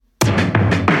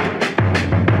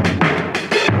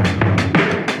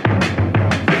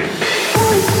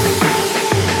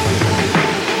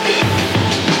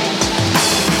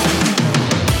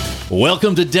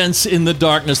Welcome to Dents in the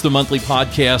Darkness, the monthly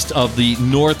podcast of the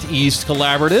Northeast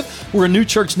Collaborative. We're a new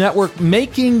church network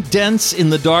making dents in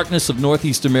the darkness of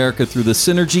Northeast America through the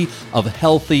synergy of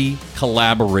healthy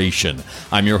collaboration.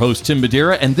 I'm your host, Tim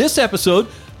Badira, and this episode,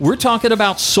 we're talking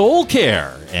about soul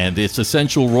care and its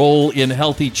essential role in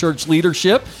healthy church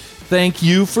leadership. Thank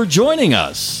you for joining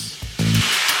us.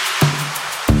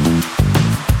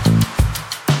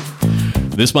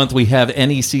 This month, we have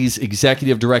NEC's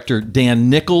Executive Director, Dan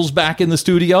Nichols, back in the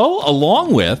studio,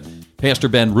 along with Pastor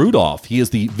Ben Rudolph. He is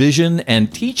the Vision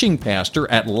and Teaching Pastor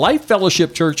at Life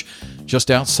Fellowship Church just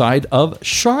outside of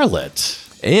Charlotte.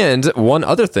 And one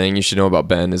other thing you should know about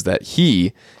Ben is that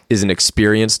he is an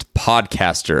experienced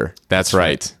podcaster. That's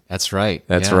right. That's right.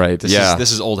 That's right.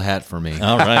 This is old hat for me.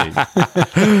 All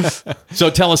right.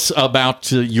 So tell us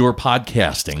about your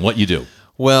podcasting, what you do.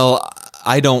 Well,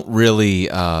 I don't really,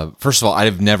 first of all,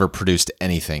 I've never produced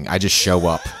anything. I just show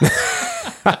up.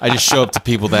 I just show up to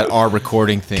people that are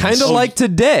recording things. Kind of like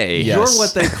today. Yes. You're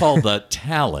what they call the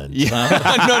talent. No.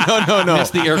 That's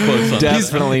the air quotes on that.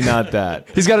 Definitely not that.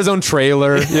 He's got his own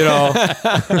trailer, you know.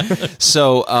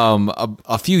 So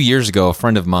a few years ago, a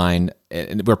friend of mine,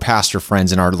 and we're pastor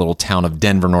friends in our little town of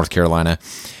Denver, North Carolina,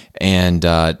 and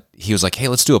he was like, "Hey,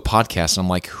 let's do a podcast." And I'm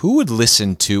like, "Who would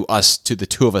listen to us, to the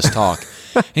two of us talk?"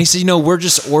 And he said, we're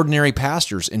just ordinary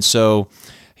pastors. And so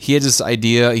he had this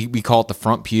idea, we call it the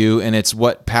front pew, and it's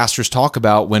what pastors talk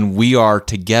about when we are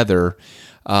together.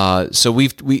 So we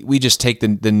just take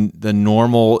the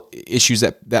normal issues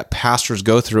that pastors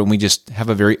go through, and we just have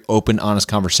a very open, honest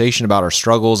conversation about our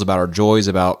struggles, about our joys,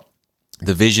 about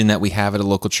the vision that we have at a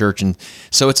local church. And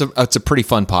so it's a pretty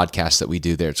fun podcast that we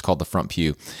do there. It's called The Front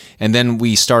Pew. And then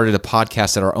we started a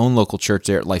podcast at our own local church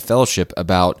there at Life Fellowship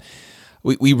about,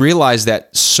 we realized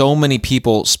that so many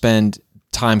people spend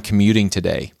time commuting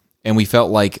today. And we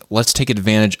felt like, let's take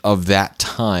advantage of that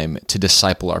time to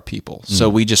disciple our people. So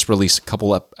we just released a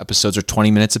couple of episodes, or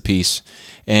 20 minutes apiece,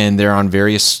 and they're on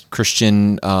various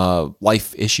Christian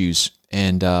life issues.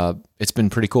 And it's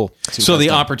been pretty cool. So the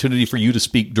opportunity for you to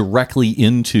speak directly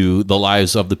into the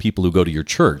lives of the people who go to your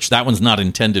church, that one's not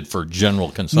intended for general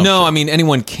consumption. No, I mean,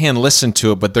 anyone can listen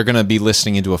to it, but they're going to be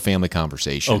listening into a family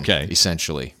conversation,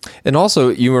 essentially. And also,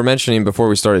 you were mentioning before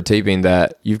we started taping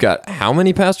that you've got how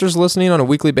many pastors listening on a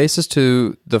weekly basis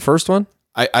to the first one?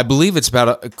 I believe it's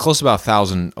about close to about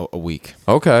 1,000 a week.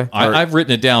 Okay. I've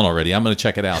written it down already. I'm going to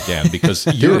check it out, Dan, because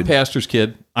you're a pastor's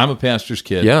kid. I'm a pastor's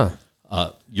kid. Yeah.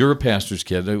 You're a pastor's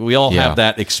kid. We all have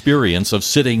that experience of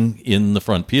sitting in the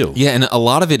front pew. Yeah, and a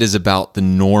lot of it is about the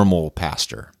normal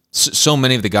pastor. So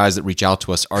many of the guys that reach out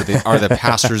to us are the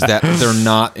pastors that they're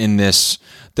not in this.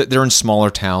 They're in smaller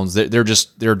towns. They're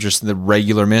just the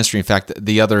regular ministry. In fact,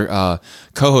 the other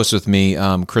co-host with me,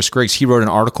 Chris Griggs, he wrote an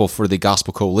article for the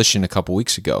Gospel Coalition a couple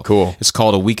weeks ago. Cool. It's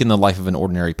called "A Week in the Life of an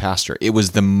Ordinary Pastor." It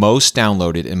was the most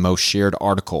downloaded and most shared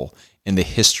article in the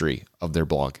history of their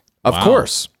blog. Of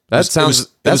course. That sounds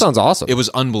awesome. It was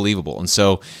unbelievable. And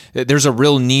so there's a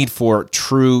real need for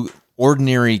true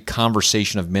ordinary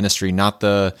conversation of ministry, not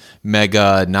the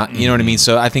mega, not, you know what I mean?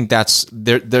 So I think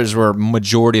there's where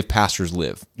majority of pastors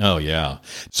live. Oh, yeah.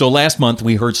 So last month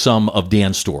we heard some of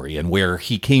Dan's story and where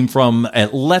he came from.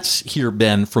 Let's hear,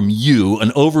 Ben, from you, an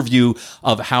overview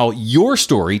of how your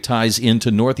story ties into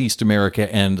Northeast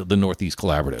America and the Northeast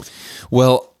Collaborative.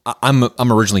 Well, I'm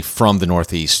originally from the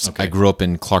Northeast. Okay. I grew up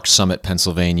in Clark Summit,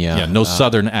 Pennsylvania. Yeah, no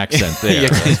Southern accent there,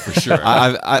 that's for sure.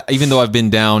 I even though I've been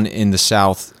down in the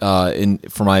South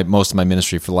for most of my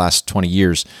ministry for the last 20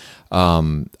 years,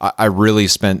 I really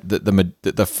spent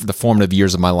the formative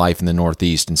years of my life in the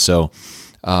Northeast, and so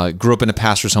grew up in a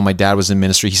pastor's home. My dad was in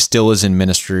ministry; he still is in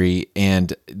ministry,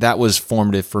 and that was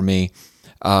formative for me.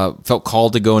 Felt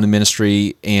called to go into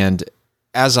ministry, and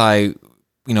as I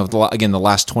again, the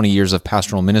last 20 years of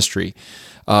pastoral ministry,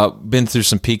 been through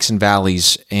some peaks and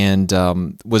valleys, and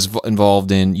was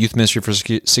involved in youth ministry for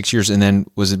 6 years, and then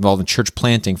was involved in church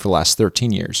planting for the last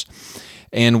 13 years.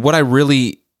 And what I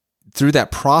really, through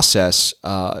that process,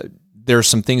 there are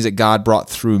some things that God brought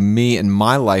through me in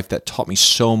my life that taught me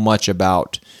so much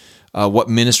about what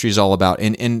ministry is all about.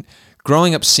 And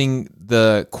growing up seeing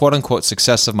the quote-unquote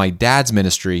success of my dad's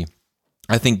ministry,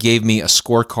 I think gave me a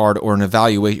scorecard or an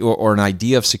evaluation or an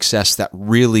idea of success that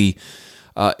really,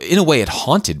 in a way, it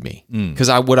haunted me. Because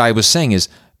what I was saying is,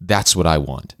 that's what I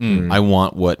want. I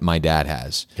want what my dad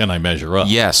has. Can I measure up?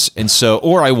 Yes. And so,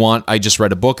 I just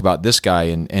read a book about this guy.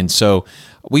 And so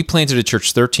we planted a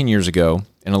church 13 years ago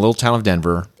in a little town of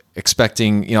Denver,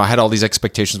 expecting, I had all these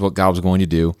expectations of what God was going to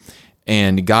do,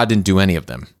 and God didn't do any of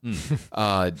them.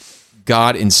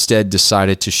 God instead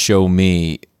decided to show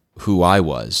me who I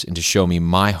was and to show me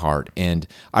my heart. And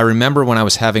I remember when I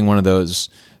was having one of those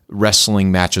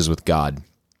wrestling matches with God,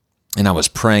 and I was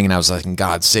praying and I was like,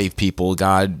 God, save people,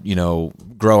 God,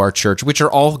 grow our church, which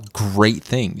are all great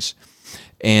things.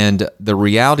 And the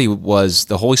reality was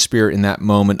the Holy Spirit in that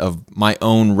moment of my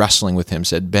own wrestling with him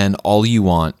said, Ben, all you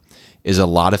want is a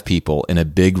lot of people in a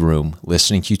big room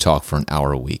listening to you talk for an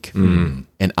hour a week. And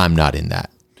I'm not in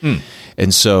that.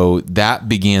 And so that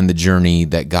began the journey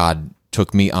that God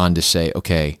took me on to say,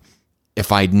 okay,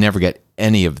 if I never get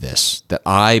any of this that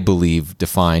I believe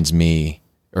defines me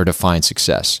or defines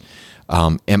success,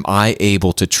 am I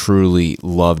able to truly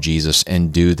love Jesus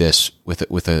and do this with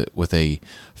a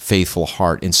faithful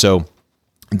heart? And so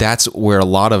that's where a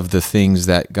lot of the things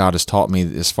that God has taught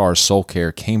me as far as soul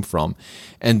care came from.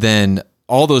 And then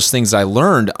all those things I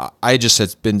learned, I just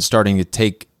have been starting to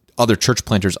take other church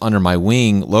planters under my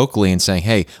wing locally and saying,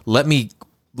 hey, let me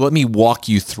walk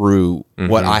you through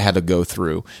what I had to go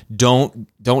through. Don't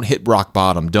hit rock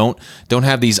bottom. Don't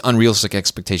have these unrealistic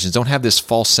expectations. Don't have this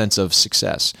false sense of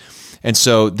success. And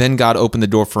so then God opened the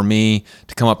door for me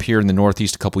to come up here in the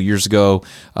Northeast a couple years ago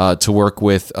to work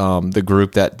with the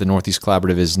group that the Northeast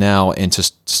Collaborative is now, and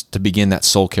to begin that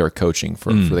soul care coaching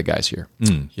for the guys here.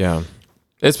 Yeah.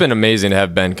 It's been amazing to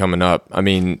have Ben coming up. I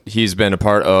mean, he's been a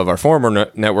part of our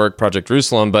former network, Project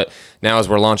Jerusalem, but now as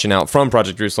we're launching out from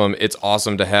Project Jerusalem, it's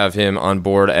awesome to have him on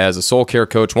board as a soul care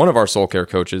coach, one of our soul care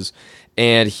coaches.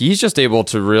 And he's just able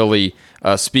to really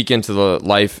speak into the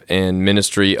life and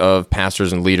ministry of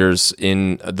pastors and leaders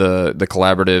in the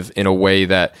collaborative in a way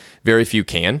that very few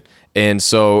can. And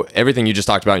so everything you just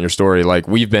talked about in your story, like,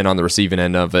 we've been on the receiving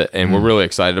end of it, and we're really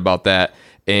excited about that.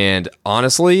 And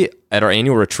honestly, at our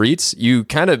annual retreats, you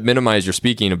kind of minimize your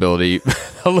speaking ability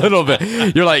a little bit.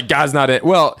 You're like, God's not in.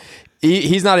 Well,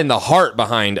 he's not in the heart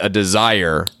behind a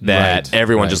desire that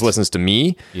everyone just listens to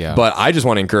me. Yeah. But I just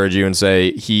want to encourage you and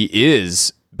say he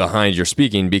is behind your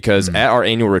speaking, because at our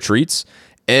annual retreats,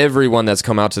 everyone that's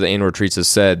come out to the annual retreats has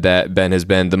said that Ben has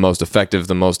been the most effective,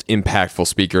 the most impactful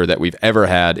speaker that we've ever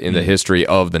had in the history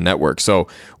of the network. So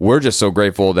we're just so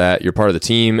grateful that you're part of the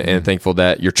team and thankful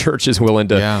that your church is willing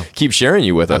to keep sharing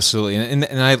you with us. Absolutely. And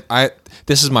I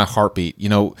this is my heartbeat.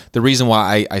 The reason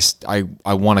why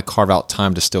I want to carve out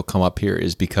time to still come up here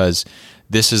is because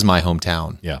this is my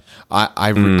hometown. Yeah.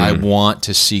 I want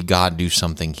to see God do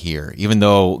something here, even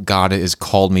though God has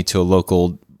called me to a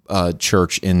local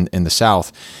church in the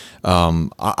South.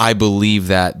 I believe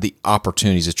that the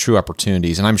true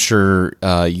opportunities, and I'm sure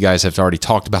you guys have already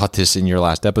talked about this in your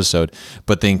last episode,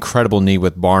 but the incredible need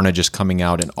with Barna just coming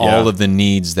out and all of the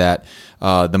needs that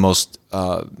the most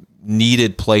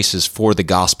needed places for the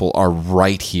gospel are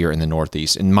right here in the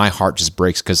Northeast. And my heart just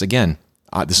breaks because, again,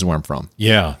 this is where I'm from.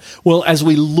 Yeah. Well, as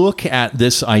we look at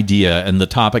this idea and the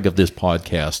topic of this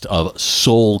podcast of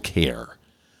soul care,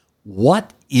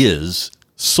 what is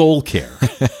soul care?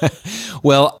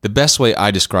 Well, the best way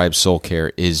I describe soul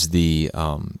care is the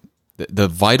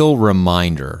vital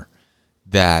reminder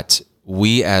that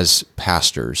we as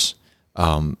pastors,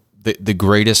 the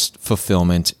greatest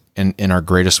fulfillment and our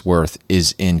greatest worth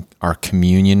is in our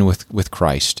communion with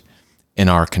Christ, in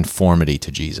our conformity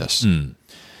to Jesus.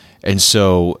 And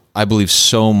so I believe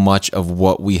so much of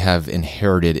what we have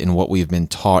inherited and what we've been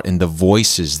taught and the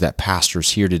voices that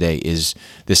pastors hear today is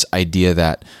this idea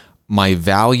that my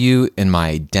value and my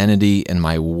identity and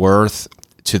my worth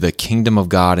to the kingdom of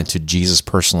God and to Jesus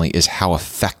personally is how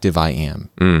effective I am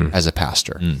as a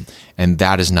pastor. And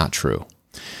that is not true.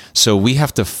 So we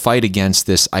have to fight against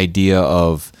this idea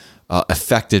of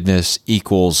effectiveness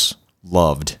equals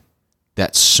loved,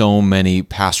 that so many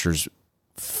pastors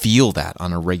feel that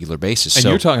on a regular basis. And so,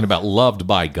 you're talking about loved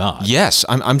by God. Yes,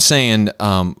 I'm saying,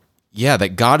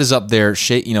 that God is up there,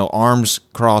 arms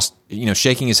crossed,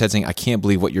 shaking his head, saying, "I can't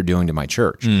believe what you're doing to my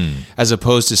church," as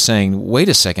opposed to saying, "Wait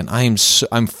a second, I'm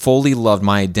fully loved,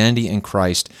 my identity in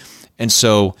Christ," and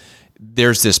so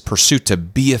there's this pursuit to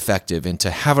be effective and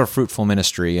to have a fruitful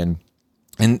ministry, and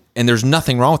there's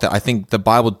nothing wrong with that. I think the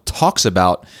Bible talks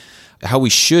about how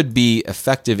we should be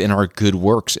effective in our good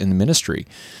works in the ministry.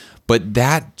 But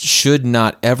that should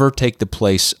not ever take the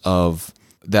place of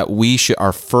that we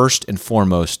are first and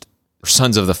foremost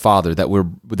sons of the Father, that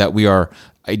we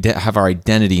have our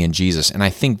identity in Jesus. And I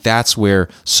think that's where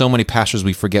so many pastors,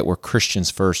 we forget we're Christians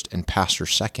first and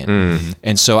pastors second.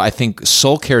 And so I think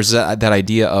soul care is that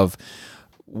idea of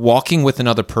walking with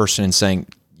another person and saying,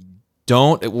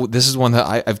 this is one that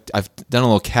I've done a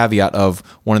little caveat of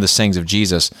one of the sayings of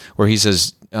Jesus where he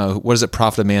says, what does it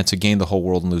profit a man to gain the whole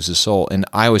world and lose his soul? And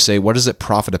I always say, what does it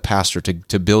profit a pastor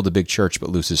to build a big church but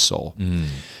lose his soul?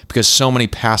 Because so many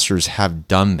pastors have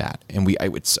done that, and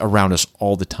it's around us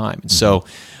all the time. And so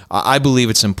I believe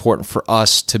it's important for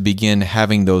us to begin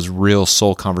having those real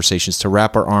soul conversations, to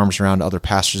wrap our arms around other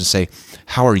pastors and say,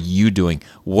 how are you doing?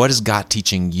 What is God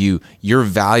teaching you? You're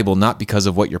valuable not because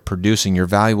of what you're producing. You're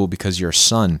valuable because you're a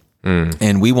son.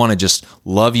 And we want to just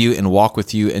love you and walk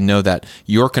with you and know that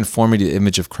your conformity to the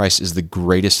image of Christ is the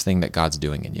greatest thing that God's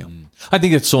doing in you. I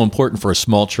think it's so important for a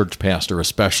small church pastor,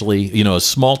 especially,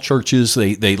 small churches,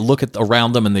 they look at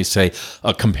around them and they say,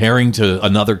 comparing to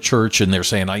another church, and they're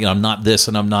saying, I'm not this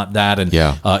and I'm not that. And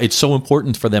it's so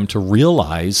important for them to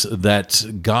realize that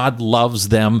God loves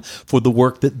them for the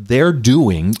work that they're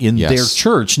doing in their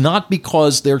church, not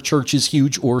because their church is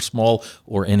huge or small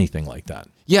or anything like that.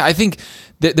 Yeah, I think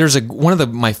that there's one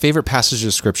of my favorite passages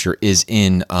of Scripture is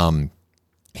in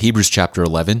Hebrews chapter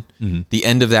 11. The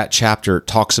end of that chapter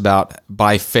talks about,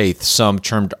 by faith, some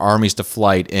turned armies to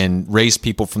flight and raised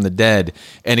people from the dead.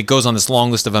 And it goes on this long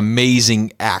list of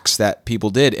amazing acts that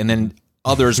people did. And then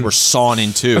others were sawn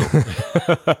in two,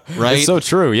 right? It's so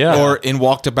true, yeah. And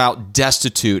walked about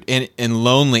destitute and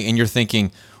lonely. And you're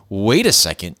thinking, wait a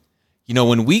second.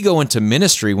 When we go into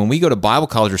ministry, when we go to Bible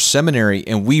college or seminary,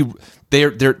 and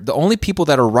they're the only people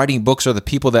that are writing books are the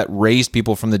people that raised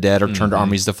people from the dead or turned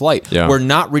armies to flight. Yeah. We're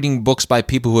not reading books by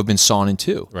people who have been sawn in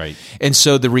two. Right. And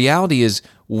so the reality is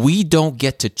we don't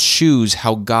get to choose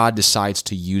how God decides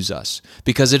to use us,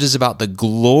 because it is about the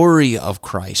glory of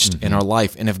Christ in our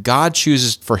life. And if God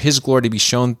chooses for his glory to be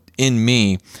shown in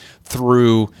me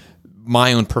through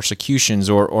my own persecutions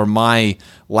or my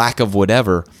lack of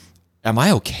whatever, am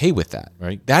I okay with that?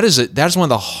 Right. That is one of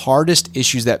the hardest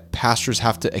issues that pastors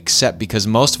have to accept, because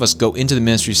most of us go into the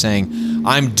ministry saying,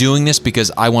 I'm doing this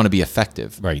because I want to be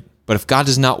effective. Right. But if God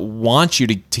does not want you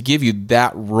to give you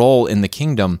that role in the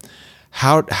kingdom,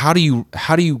 how do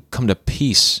you come to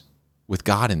peace with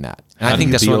God in that? And How I think do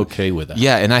you that's be what, okay with that?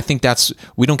 Yeah, and I think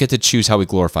we don't get to choose how we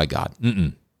glorify God.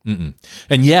 And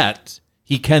yet,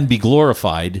 he can be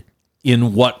glorified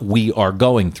in what we are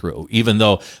going through, even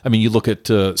though, you look at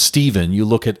Stephen, you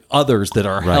look at others that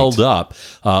are held up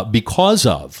because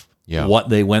of what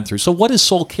they went through. So what is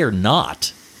soul care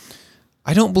not?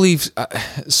 I don't believe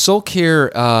soul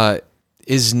care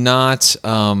is not...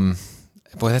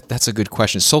 boy, that's a good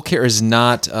question. Soul care is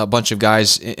not a bunch of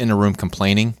guys in a room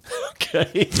complaining.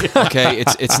 Okay. Okay,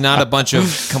 it's not a bunch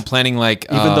of complaining like...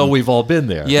 Even though we've all been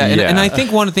there. Yeah, and I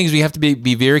think one of the things we have to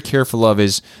be very careful of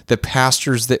is the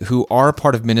pastors who are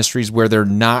part of ministries where they're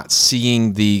not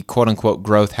seeing the quote-unquote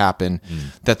growth happen,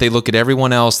 that they look at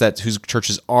everyone else whose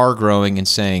churches are growing and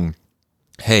saying,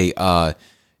 hey,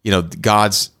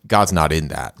 God's not in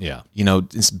that. Yeah.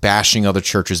 It's bashing other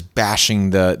churches, bashing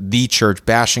the church,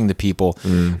 bashing the people.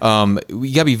 You got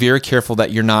to be very careful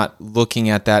that you're not looking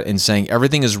at that and saying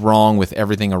everything is wrong with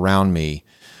everything around me.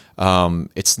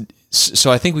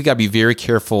 So I think we got to be very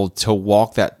careful to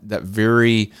walk that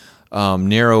very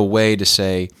narrow way to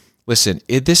say, listen,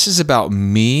 this is about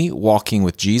me walking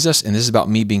with Jesus, and this is about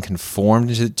me being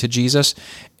conformed to Jesus,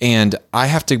 and I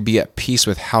have to be at peace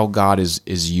with how God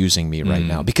is using me right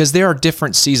now, because there are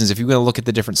different seasons. If you're going to look at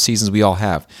the different seasons we all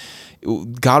have,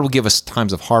 God will give us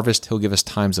times of harvest. He'll give us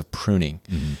times of pruning.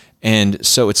 And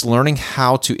so it's learning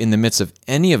how to, in the midst of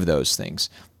any of those things,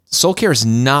 soul care is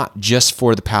not just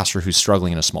for the pastor who's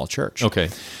struggling in a small church. Okay.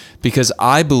 Because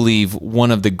I believe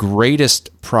one of the greatest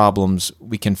problems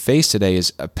we can face today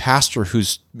is a pastor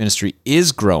whose ministry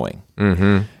is growing.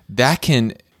 That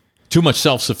can... Too much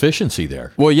self-sufficiency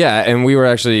there. Well, yeah, and we were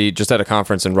actually just at a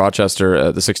conference in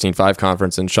Rochester, the 16.5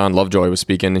 conference, and Sean Lovejoy was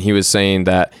speaking, and he was saying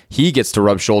that he gets to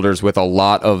rub shoulders with a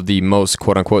lot of the most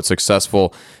quote-unquote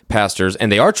successful pastors,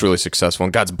 and they are truly successful,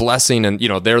 and God's blessing, and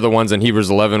they're the ones in Hebrews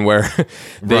 11 where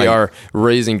they are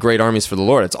raising great armies for the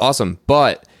Lord. It's awesome,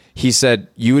 but he said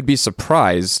you would be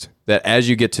surprised that as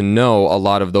you get to know a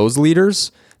lot of those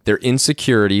leaders, their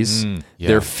insecurities,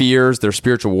 their fears, their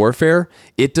spiritual warfare,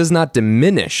 it does not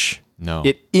diminish. No.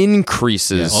 It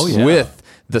increases with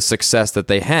the success that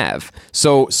they have.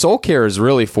 So soul care is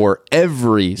really for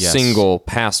every single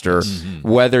pastor,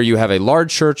 whether you have a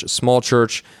large church, small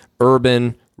church,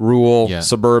 urban, rural,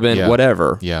 suburban,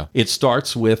 whatever. Yeah. It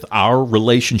starts with our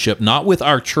relationship, not with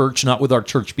our church, not with our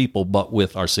church people, but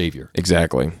with our Savior.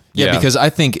 Exactly. Yeah, because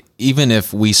I think even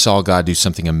if we saw God do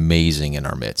something amazing in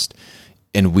our midst,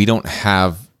 and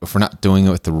if we're not doing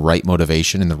it with the right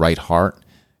motivation and the right heart,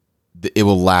 it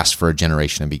will last for a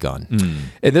generation and be gone.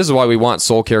 And this is why we want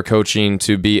soul care coaching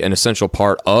to be an essential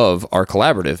part of our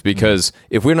collaborative, because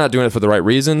if we're not doing it for the right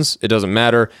reasons, it doesn't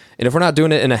matter. And if we're not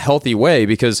doing it in a healthy way,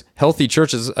 because healthy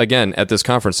churches, again, at this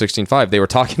conference 16.5, they were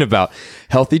talking about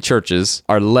healthy churches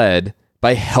are led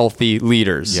by healthy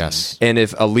leaders. Yes. And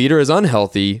if a leader is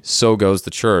unhealthy, so goes the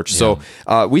church. So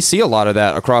we see a lot of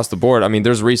that across the board. I mean,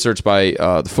 there's research by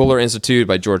the Fuller Institute,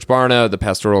 by George Barna, the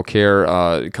Pastoral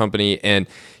Care Company, and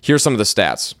here's some of the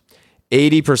stats.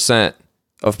 80%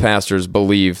 of pastors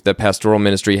believe that pastoral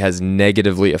ministry has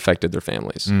negatively affected their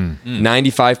families.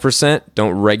 95%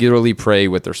 don't regularly pray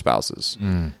with their spouses.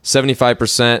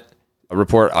 75%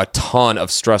 report a ton of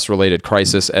stress-related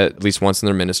crisis at least once in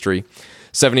their ministry.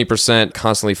 70%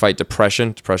 constantly fight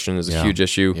depression. Depression is a huge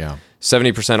issue.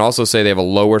 70% also say they have a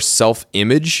lower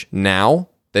self-image now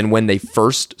than when they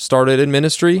first started in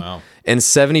ministry. Wow. And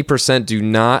 70% do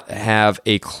not have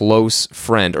a close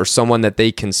friend or someone that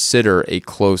they consider a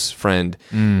close friend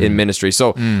in ministry.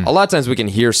 So a lot of times we can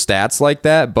hear stats like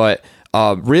that, but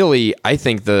really, I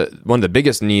think one of the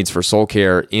biggest needs for soul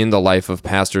care in the life of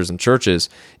pastors and churches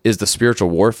is the spiritual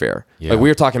warfare. Like we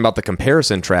were talking about the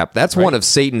comparison trap. That's one of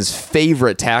Satan's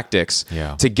favorite tactics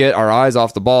to get our eyes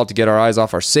off the ball, to get our eyes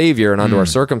off our Savior and onto our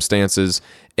circumstances,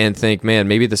 and think, man,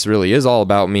 maybe this really is all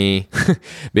about me.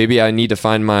 Maybe I need to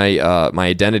find my my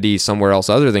identity somewhere else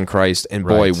other than Christ. And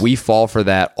boy, we fall for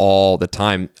that all the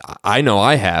time. I know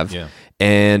I have,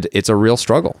 and it's a real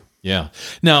struggle. Yeah.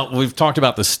 Now, we've talked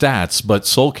about the stats, but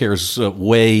soul care is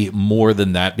way more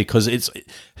than that, because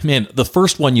the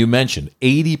first one you mentioned,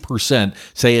 80%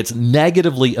 say it's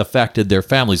negatively affected their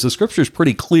families. The scripture is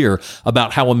pretty clear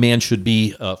about how a man should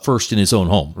be first in his own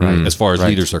home, as far as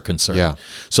leaders are concerned. Yeah.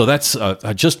 So that's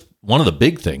just one of the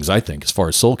big things, I think, as far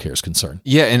as soul care is concerned.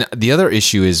 Yeah, and the other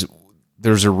issue is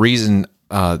there's a reason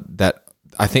that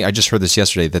I think I just heard this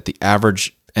yesterday, that the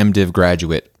average MDiv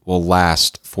graduate will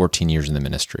last 14 years in the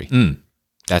ministry.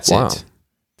 That's it.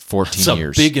 14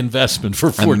 years. A big investment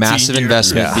for 14 years. A massive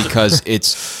investment because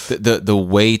it's the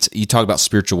weight. You talk about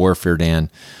spiritual warfare,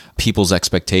 Dan, people's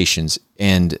expectations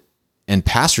and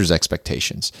pastors'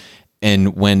 expectations.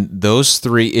 And when those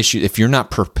three issues, if you're not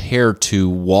prepared to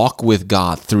walk with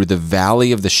God through the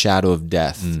valley of the shadow of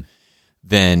death,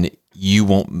 then you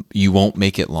won't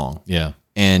make it long. Yeah.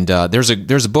 And there's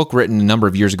a book written a number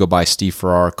of years ago by Steve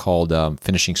Farrar called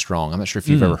Finishing Strong. I'm not sure if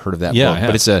you've ever heard of that book,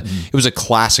 but it was a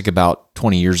classic about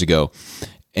 20 years ago.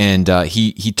 And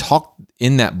he talked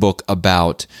in that book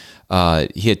about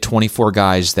he had 24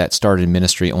 guys that started in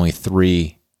ministry, only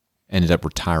 3 ended up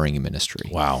retiring in ministry.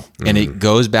 Wow. And it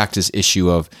goes back to this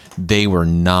issue of they were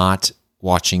not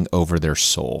watching over their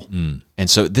soul. And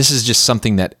so this is just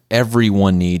something that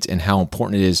everyone needs, and how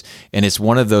important it is. And it's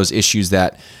one of those issues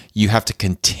that you have to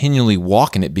continually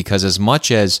walk in it, because as much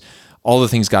as all the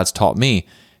things God's taught me,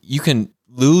 you can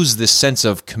lose this sense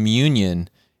of communion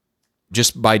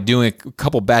just by doing a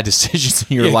couple bad decisions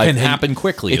in your life. It can happen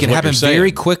quickly. It can happen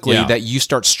very quickly that you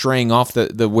start straying off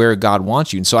the where God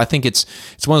wants you. And so I think it's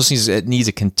one of those things that needs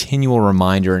a continual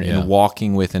reminder and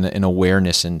walking with an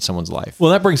awareness in someone's life.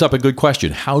 Well, that brings up a good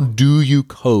question. How do you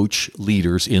coach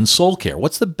leaders in soul care?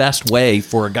 What's the best way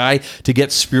for a guy to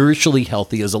get spiritually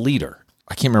healthy as a leader?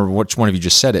 I can't remember which one of you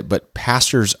just said it, but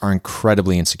pastors are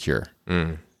incredibly insecure.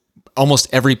 Almost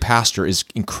every pastor is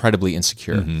incredibly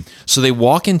insecure. So they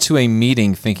walk into a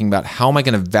meeting thinking about, how am I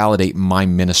going to validate my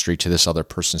ministry to this other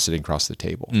person sitting across the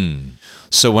table?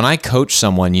 So when I coach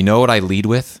someone, you know what I lead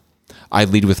with? I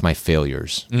lead with my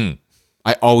failures.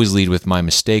 I always lead with my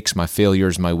mistakes, my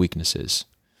failures, my weaknesses.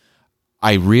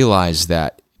 I realize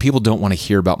that people don't want to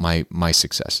hear about my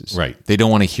successes. Right. They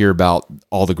don't want to hear about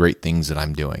all the great things that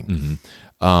I'm doing,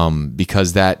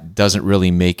 because that doesn't really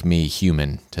make me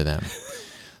human to them.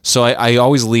 So I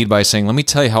always lead by saying, let me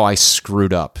tell you how I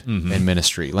screwed up in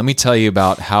ministry. Let me tell you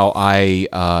about how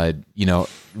I,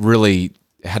 really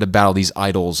had to battle these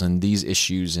idols and these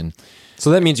issues. And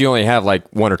so that means you only have like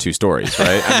 1 or 2 stories,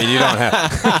 right? I mean, you don't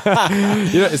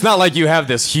have. It's not like you have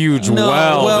this huge to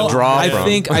draw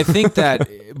from. I think that,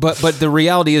 but the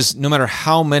reality is, no matter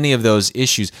how many of those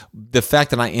issues, the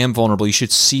fact that I am vulnerable, you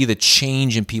should see the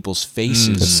change in people's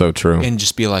faces. That's so true. And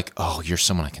just be like, oh, you're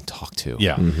someone I can talk to.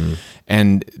 Yeah.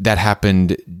 And that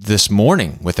happened this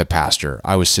morning with a pastor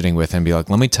I was sitting with, and be like,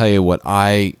 let me tell you what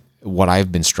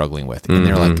I've been struggling with. And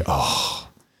they're like, oh,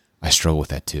 I struggle with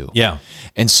that too. Yeah.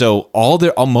 And so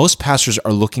most pastors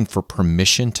are looking for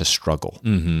permission to struggle,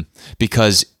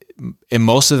 because and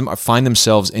most of them find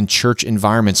themselves in church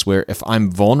environments where if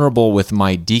I'm vulnerable with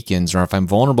my deacons or if I'm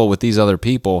vulnerable with these other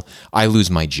people, I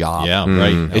lose my job. Yeah,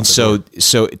 right. And so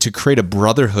to create a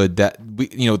brotherhood that we,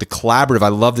 the collaborative, I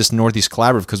love this Northeast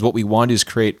Collaborative because what we want to do is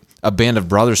create a band of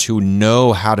brothers who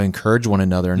know how to encourage one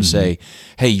another and say,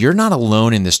 hey, you're not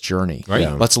alone in this journey. Right.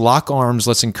 Yeah. Let's lock arms.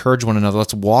 Let's encourage one another.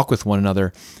 Let's walk with one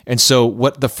another. And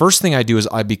so the first thing I do is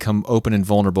I become open and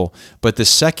vulnerable. But the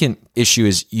second issue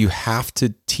is you have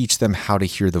to teach them how to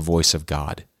hear the voice of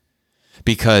God,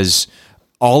 because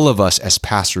all of us as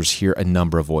pastors hear a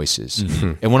number of voices.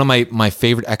 And one of my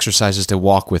favorite exercises to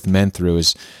walk with men through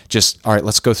is just, all right,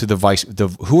 let's go through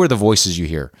who are the voices you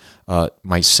hear?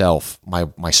 Myself,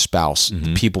 my spouse,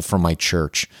 people from my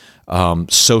church,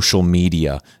 social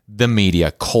media, the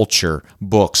media, culture,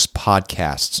 books,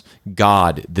 podcasts,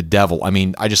 God, the devil. I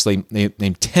mean, I just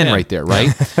named 10 right there,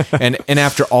 right? and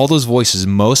after all those voices,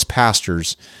 most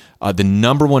pastors, the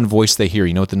number one voice they hear,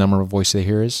 you know what the number one voice they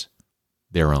hear is?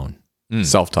 Their own.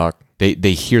 Self-talk.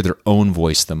 They hear their own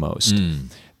voice the most.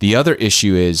 The other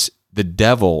issue is the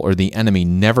devil or the enemy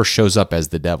never shows up as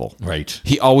the devil. Right.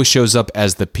 He always shows up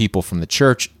as the people from the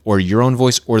church or your own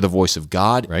voice or the voice of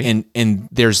God. Right. And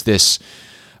there's this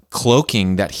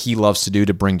cloaking that he loves to do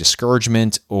to bring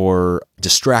discouragement or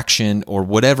distraction or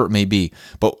whatever it may be.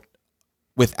 But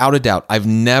without a doubt, I've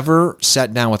never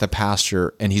sat down with a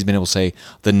pastor and he's been able to say,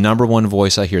 the number one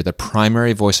voice I hear, the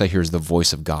primary voice I hear is the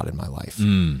voice of God in my life.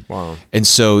 Wow. And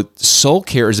so soul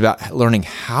care is about learning,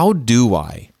 how do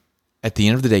I, at the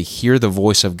end of the day, hear the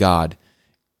voice of God,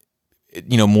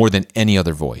 more than any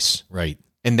other voice. Right.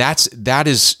 And that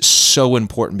is so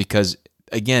important because,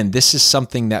 again, this is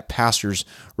something that pastors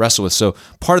wrestle with. So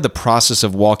part of the process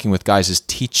of walking with guys is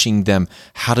teaching them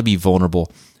how to be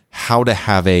vulnerable, how to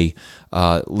have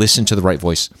listen to the right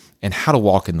voice, and how to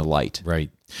walk in the light.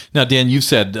 Right. Now, Dan, you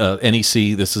said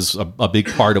NEC, this is a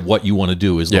big part of what you want to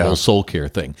do is the whole soul care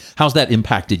thing. How's that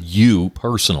impacted you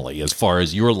personally as far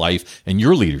as your life and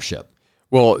your leadership?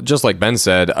 Well, just like Ben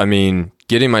said, I mean,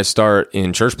 getting my start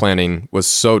in church planting was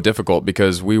so difficult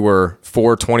because we were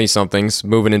 4 20-somethings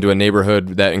moving into a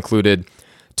neighborhood that included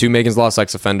 2 Megan's Law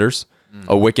sex offenders,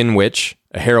 a Wiccan witch,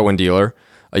 a heroin dealer,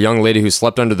 a young lady who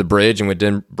slept under the bridge and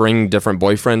would bring different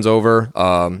boyfriends over,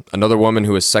 another woman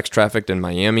who was sex trafficked in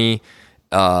Miami.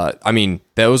 I mean,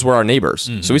 those were our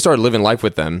neighbors. So we started living life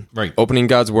with them, right. Opening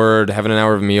God's Word, having an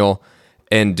hour of a meal.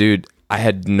 And dude, I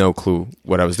had no clue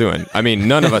what I was doing. I mean,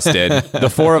 none of us did. The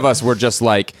 4 of us were just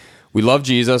like, we love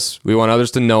Jesus. We want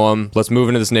others to know him. Let's move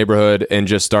into this neighborhood and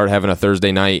just start having a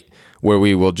Thursday night where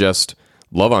we will just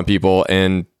love on people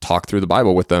and talk through the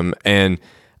Bible with them. And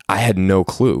I had no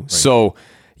clue. Right. So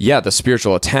yeah, the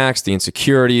spiritual attacks, the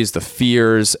insecurities, the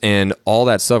fears, and all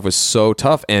that stuff was so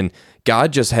tough. And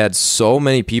God just had so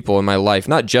many people in my life,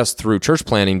 not just through church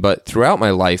planting, but throughout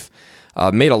my life,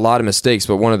 made a lot of mistakes.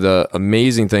 But one of the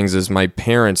amazing things is my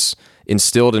parents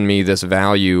instilled in me this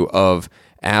value of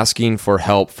asking for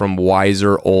help from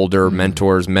wiser, older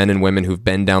mentors, men and women who've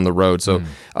been down the road. So,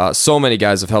 so many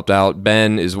guys have helped out.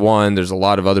 Ben is one. There's a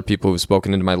lot of other people who've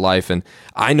spoken into my life. And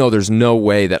I know there's no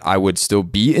way that I would still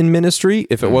be in ministry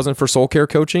if it wasn't for soul care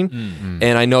coaching.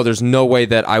 And I know there's no way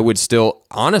that I would still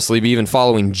honestly be even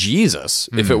following Jesus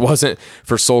if it wasn't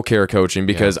for soul care coaching,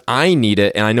 because I need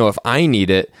it. And I know if I need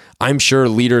it, I'm sure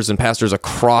leaders and pastors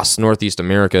across Northeast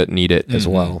America need it as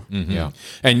well. Yeah.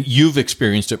 And you've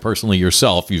experienced it personally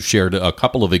yourself. You've shared a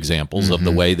couple of examples of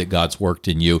the way that God's worked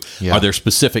in you. Yeah. Are there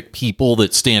specific people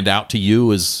that stand out to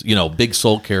you as, big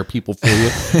soul care people for you?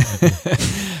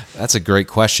 That's a great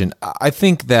question. I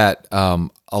think that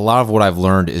a lot of what I've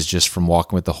learned is just from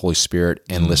walking with the Holy Spirit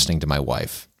and listening to my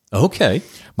wife. Okay.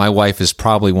 My wife is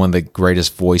probably one of the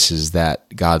greatest voices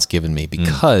that God's given me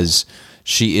because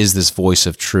she is this voice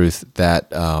of truth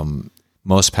that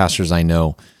most pastors I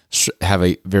know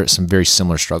have some very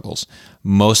similar struggles.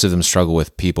 Most of them struggle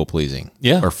with people pleasing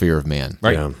or fear of man.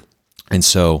 Right. Yeah. And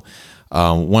so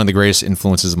one of the greatest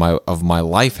influences of my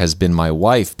life has been my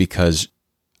wife, because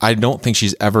I don't think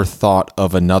she's ever thought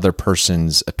of another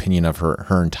person's opinion of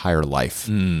her entire life.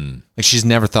 Like she's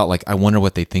never thought like, I wonder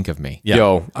what they think of me. Yeah.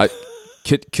 Yo,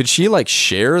 could she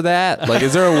share that? Like,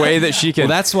 is there a way that she can? Well,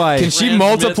 that's why. Can she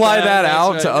multiply that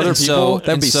out to other people?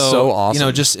 That'd be so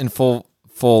awesome. Just in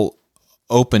full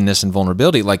openness and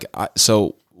vulnerability.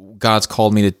 So God's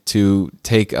called me to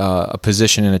take a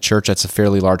position in a church that's a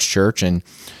fairly large church, and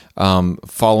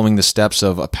following the steps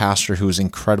of a pastor who was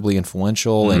incredibly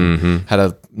influential and had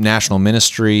a national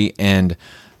ministry. And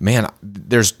man,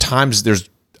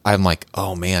 I'm like,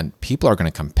 oh man, people are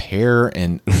going to compare,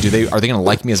 and are they going to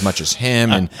like me as much as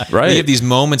him? And right. They have these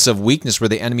moments of weakness where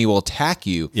the enemy will attack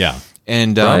you. Yeah.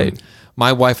 And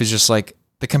my wife is just like,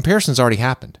 the comparison's already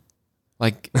happened.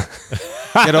 Like,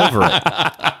 get over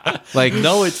it. Like,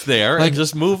 No, it's there. Like, and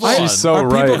just move on. She's so are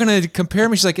right. people going to compare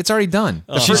me? She's like, it's already done.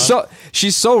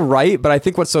 She's so right, but I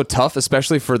think what's so tough,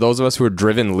 especially for those of us who are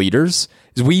driven leaders,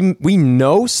 is we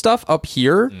know stuff up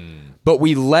here, but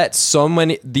we let so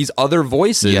many these other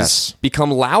voices Yes. become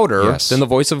louder Yes. than the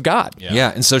voice of God.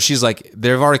 Yeah. And so she's like,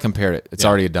 they've already compared it. It's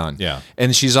already done. Yeah.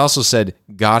 And she's also said,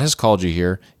 God has called you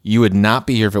here. You would not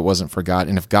be here if it wasn't for God.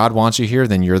 And if God wants you here,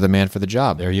 then you're the man for the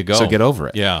job. There you go. So get over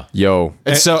it. Yeah. Yo,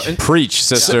 And so, preach,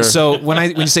 sister. so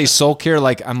when you say soul care,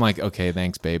 like, I'm like, okay,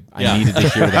 thanks, babe. I needed to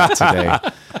hear that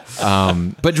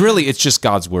today. But really, it's just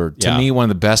God's word. Yeah. To me, one of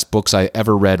the best books I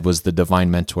ever read was The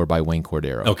Divine Mentor by Wayne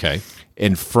Cordero. Okay.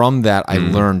 And from that, I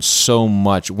learned so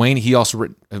much. Wayne, he also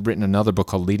written another book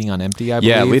called Leading on Empty, I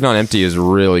believe. Yeah, Leading on Empty is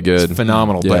really good.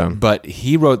 Phenomenal. Yeah. But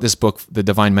he wrote this book, The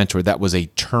Divine Mentor, that was a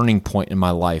turning point in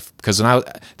my life. Because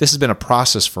this has been a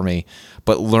process for me,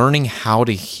 but learning how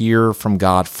to hear from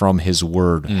God from his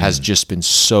word has just been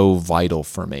so vital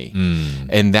for me.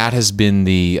 And that has been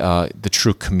the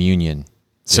true communion.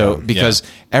 So because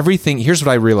everything, here's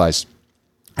what I realized.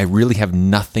 I really have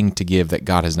nothing to give that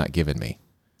God has not given me.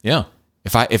 Yeah.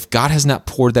 If God has not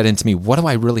poured that into me, what do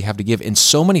I really have to give? And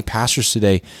so many pastors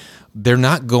today, they're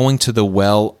not going to the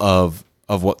well of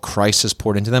what Christ has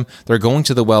poured into them. They're going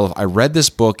to the well of, I read this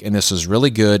book and this was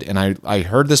really good, and I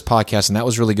heard this podcast and that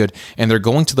was really good. And they're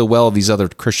going to the well of these other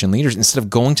Christian leaders instead of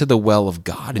going to the well of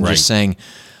God and just saying,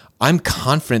 I'm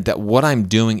confident that what I'm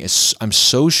doing is, I'm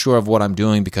so sure of what I'm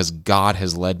doing because God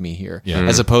has led me here. Yeah.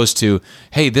 As opposed to,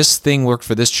 hey, this thing worked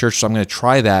for this church, so I'm going to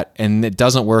try that, and it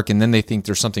doesn't work, and then they think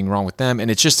there's something wrong with them,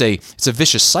 and it's just it's a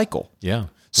vicious cycle. Yeah.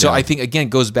 So I think, again, it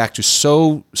goes back to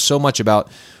so much about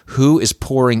who is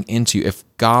pouring into you. If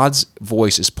God's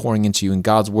voice is pouring into you and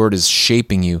God's word is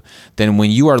shaping you, then when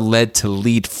you are led to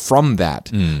lead from that,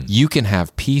 you can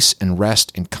have peace and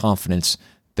rest and confidence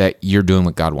that you're doing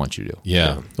what God wants you to do.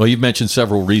 Yeah. Well, you've mentioned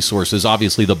several resources.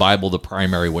 Obviously, the Bible, the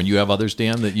primary one. You have others,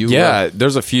 Dan, that you... Yeah,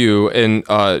 there's a few, and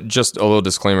just a little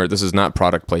disclaimer: this is not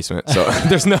product placement, so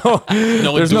there's no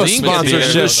endorsement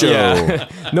sponsorship, here.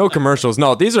 yeah. No commercials.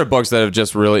 No, these are books that have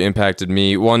just really impacted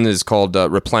me. One is called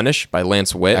Replenish by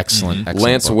Lance Witt. Excellent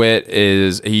Lance book. Witt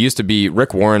he used to be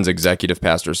Rick Warren's executive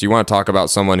pastor. So you want to talk about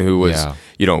someone who was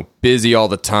busy all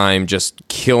the time, just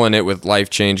killing it with life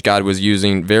change. God was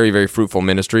using very, very fruitful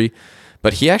ministry.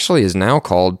 But he actually is now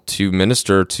called to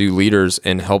minister to leaders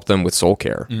and help them with soul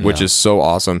care, which is so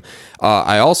awesome.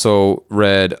 I also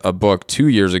read a book 2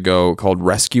 years ago called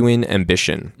Rescuing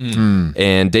Ambition.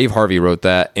 And Dave Harvey wrote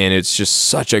that. And it's just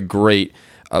such a great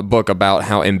book about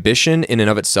how ambition in and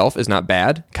of itself is not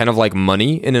bad. Kind of like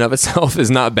money in and of itself is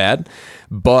not bad.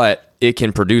 But it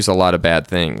can produce a lot of bad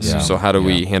things. Yeah. So how do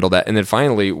we handle that? And then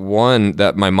finally, one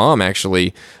that my mom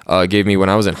actually gave me when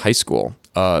I was in high school,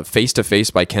 Face to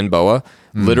Face by Ken Boa.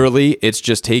 Literally, it's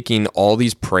just taking all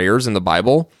these prayers in the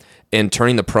Bible and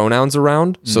turning the pronouns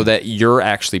around so that you're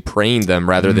actually praying them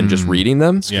rather than just reading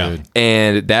them. Yeah.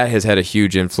 And that has had a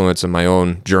huge influence in my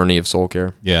own journey of soul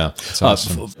care. Yeah.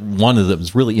 One of them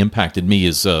that's really impacted me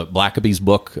is Blackaby's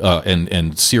book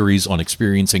and series on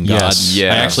experiencing God. Yes.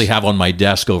 Yes. I actually have on my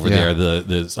desk over there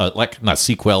the like not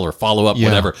sequel or follow-up,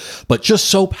 whatever, but just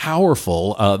so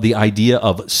powerful, the idea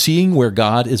of seeing where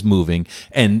God is moving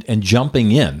and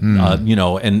jumping in,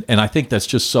 and I think that's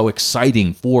just so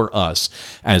exciting for us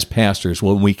as pastors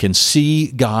when we can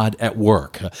see God at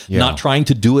work, not trying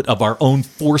to do it of our own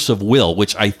force of will,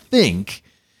 which I think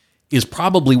is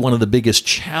probably one of the biggest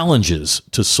challenges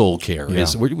to soul care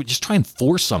is we just try and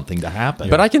force something to happen.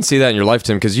 But I can see that in your life,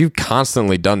 Tim, because you've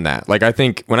constantly done that. Like, I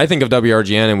think when I think of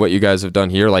WRGN and what you guys have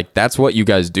done here, like, that's what you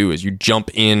guys do is you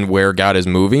jump in where God is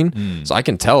moving. So I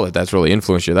can tell that that's really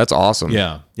influenced you. That's awesome.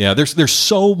 Yeah. There's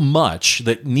so much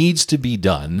that needs to be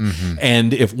done,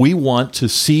 and if we want to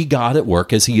see God at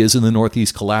work as He is in the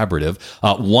Northeast Collaborative,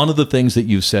 one of the things that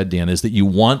you've said, Dan, is that you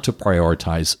want to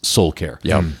prioritize soul care.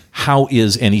 Yep. How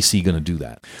is NEC going to do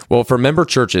that? Well, for member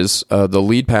churches, the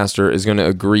lead pastor is going to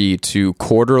agree to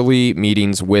quarterly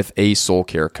meetings with a soul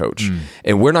care coach.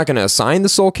 And we're not going to assign the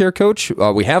soul care coach.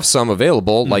 We have some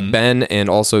available, like Ben and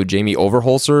also Jamie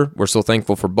Overholser. We're so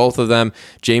thankful for both of them.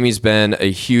 Jamie's been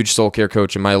a huge soul care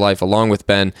coach in my life, along with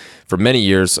Ben, for many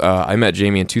years. I met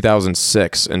Jamie in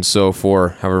 2006. And so for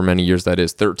however many years that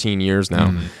is, 13 years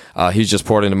now, he's just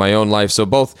poured into my own life. So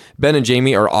both Ben and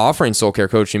Jamie are offering soul care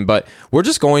coaching, but we're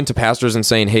just going to pastors and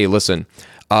saying, hey, listen,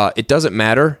 it doesn't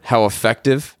matter how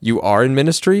effective you are in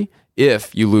ministry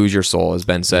if you lose your soul, as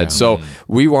Ben said. So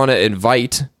we want to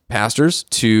invite pastors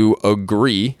to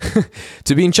agree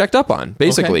to being checked up on,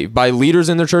 basically, by leaders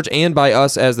in their church and by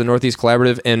us as the Northeast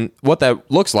Collaborative. And what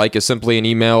that looks like is simply an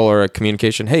email or a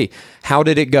communication. Hey, how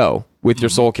did it go with your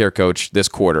soul care coach this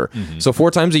quarter? So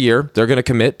 4 times a year, they're going to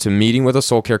commit to meeting with a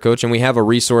soul care coach. And we have a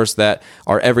resource that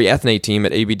our Every Ethne team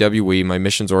at ABWE, my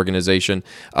missions organization,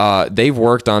 they've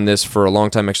worked on this for a long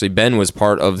time. Actually, Ben was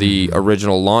part of the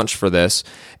original launch for this.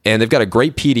 And they've got a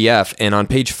great PDF. And on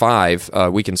page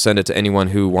 5, we can send it to anyone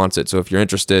who wants it. So if you're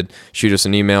interested, shoot us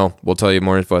an email. We'll tell you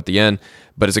more info at the end.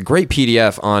 But it's a great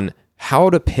PDF on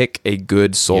how to pick a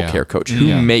good soul care coach.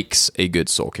 Who makes a good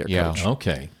soul care coach?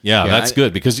 Okay. Yeah, that's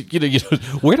good because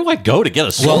where do I go to get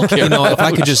a soul care? If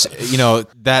I could just,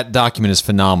 that document is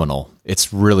phenomenal.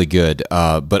 It's really good.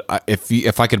 But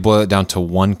if I could boil it down to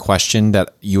one question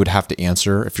that you would have to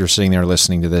answer if you're sitting there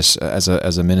listening to this as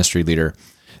a ministry leader,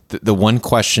 the one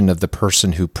question of the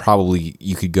person who probably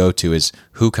you could go to is,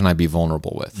 who can I be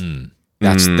vulnerable with?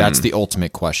 That's the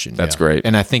ultimate question. That's great.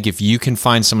 And I think if you can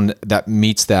find someone that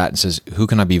meets that and says, who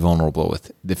can I be vulnerable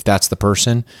with? If that's the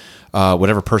person,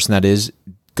 whatever person that is,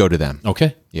 go to them.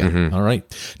 Okay. Yeah. All right.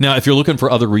 Now, if you're looking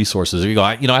for other resources, if you go,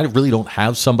 I really don't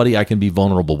have somebody I can be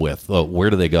vulnerable with, where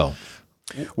do they go?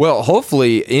 Well,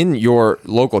 hopefully in your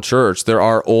local church, there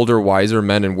are older, wiser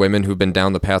men and women who've been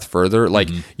down the path further. Like,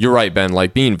 you're right, Ben,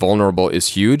 like being vulnerable is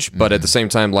huge. But at the same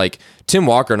time, like Tim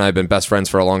Walker and I have been best friends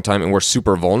for a long time and we're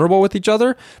super vulnerable with each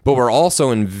other, but we're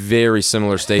also in very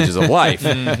similar stages of life.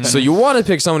 So you want to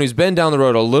pick someone who's been down the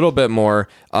road a little bit more.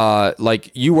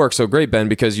 Like you work so great, Ben,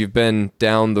 because you've been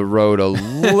down the road a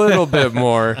little bit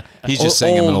more. He's just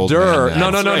saying I'm an old man now.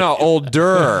 No,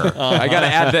 older. I got to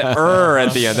add the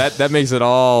at the end. That makes it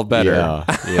all better.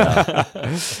 Yeah.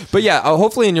 But yeah,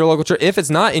 hopefully in your local church, if it's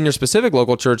not in your specific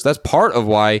local church, that's part of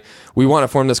why we want to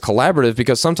form this collaborative,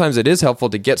 because sometimes it is helpful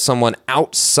to get someone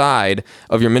outside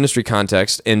of your ministry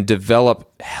context and develop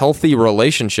healthy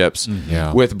relationships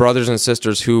with brothers and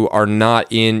sisters who are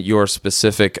not in your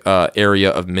specific area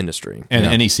of ministry. And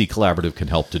NEC Collaborative can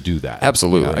help to do that.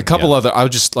 Absolutely. A couple other, I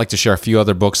would just like to share a few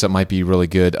other books that might be really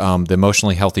good. The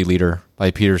Emotionally Healthy Leader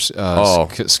by Peter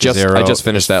Scazzaro. I just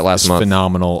finished that last month.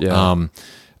 Phenomenal. Yeah.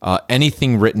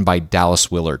 Anything written by Dallas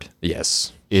Willard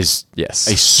Yes. is a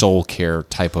soul care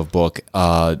type of book.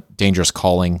 Dangerous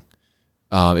Calling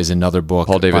is another book.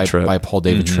 Paul David Tripp. By Paul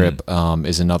David Tripp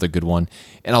is another good one.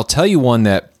 And I'll tell you one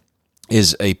that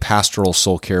is a pastoral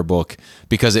soul care book,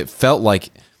 because it felt like,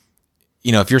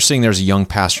 if you're sitting there as a young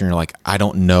pastor and you're like, I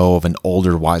don't know of an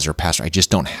older, wiser pastor, I just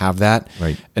don't have that.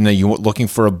 Right. And then you're looking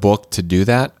for a book to do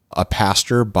that, a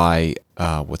pastor by,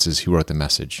 who wrote The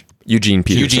Message? Eugene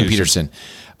Peterson.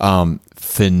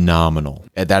 Phenomenal.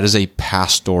 That is a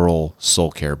pastoral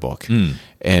soul care book.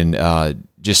 And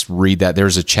just read that.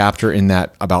 There's a chapter in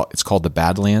that it's called The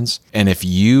Badlands. And if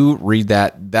you read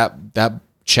that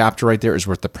chapter right there is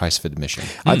worth the price of admission.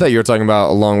 I thought you were talking about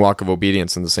A Long Walk of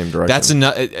Obedience in the same direction.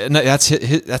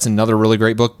 That's another really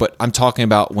great book, but I'm talking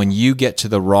about when you get to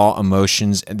the raw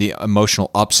emotions and the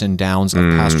emotional ups and downs of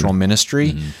pastoral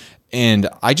ministry. And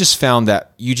I just found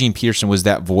that Eugene Peterson was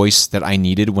that voice that I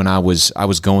needed when I was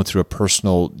going through a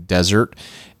personal desert,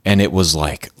 and it was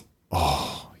like,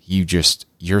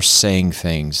 you're saying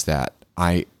things that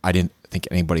I didn't think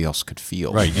anybody else could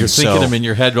feel. Right. You're thinking them in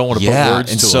your head, don't want to put words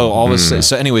to and them. so all of a sudden,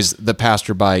 so anyways, The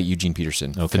Pastor by Eugene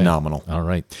Peterson. Okay. Phenomenal. All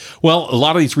right. Well, a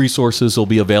lot of these resources will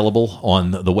be available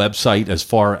on the website as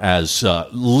far as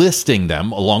listing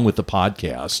them along with the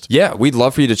podcast. Yeah, we'd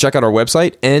love for you to check out our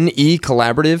website,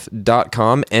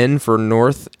 necollaborative.com, N for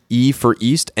North, E for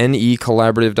East,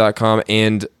 necollaborative.com,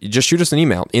 and just shoot us an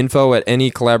email,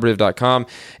 info@necollaborative.com.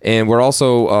 And we're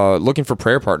also looking for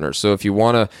prayer partners. So if you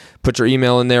want to put your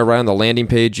email in there right on the landing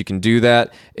page, you can do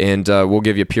that, and we'll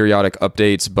give you periodic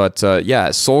updates. But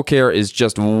soul care is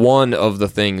just one of the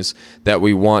things that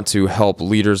we want to help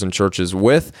leaders and churches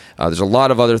with. There's a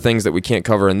lot of other things that we can't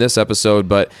cover in this episode,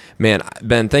 but man,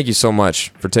 Ben, thank you so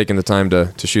much for taking the time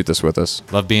to shoot this with us.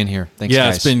 Love being here. Thanks,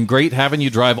 guys. It's been great having you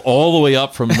drive all the way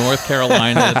up from North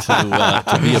Carolina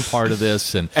to be a part of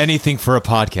this. And anything for a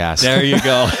podcast. There you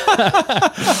go.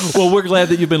 Well, we're glad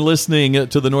that you've been listening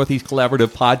to the Northeast Collaborative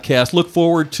podcast. Look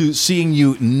forward to seeing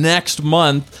you next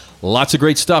month. Lots of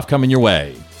great stuff coming your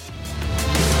way.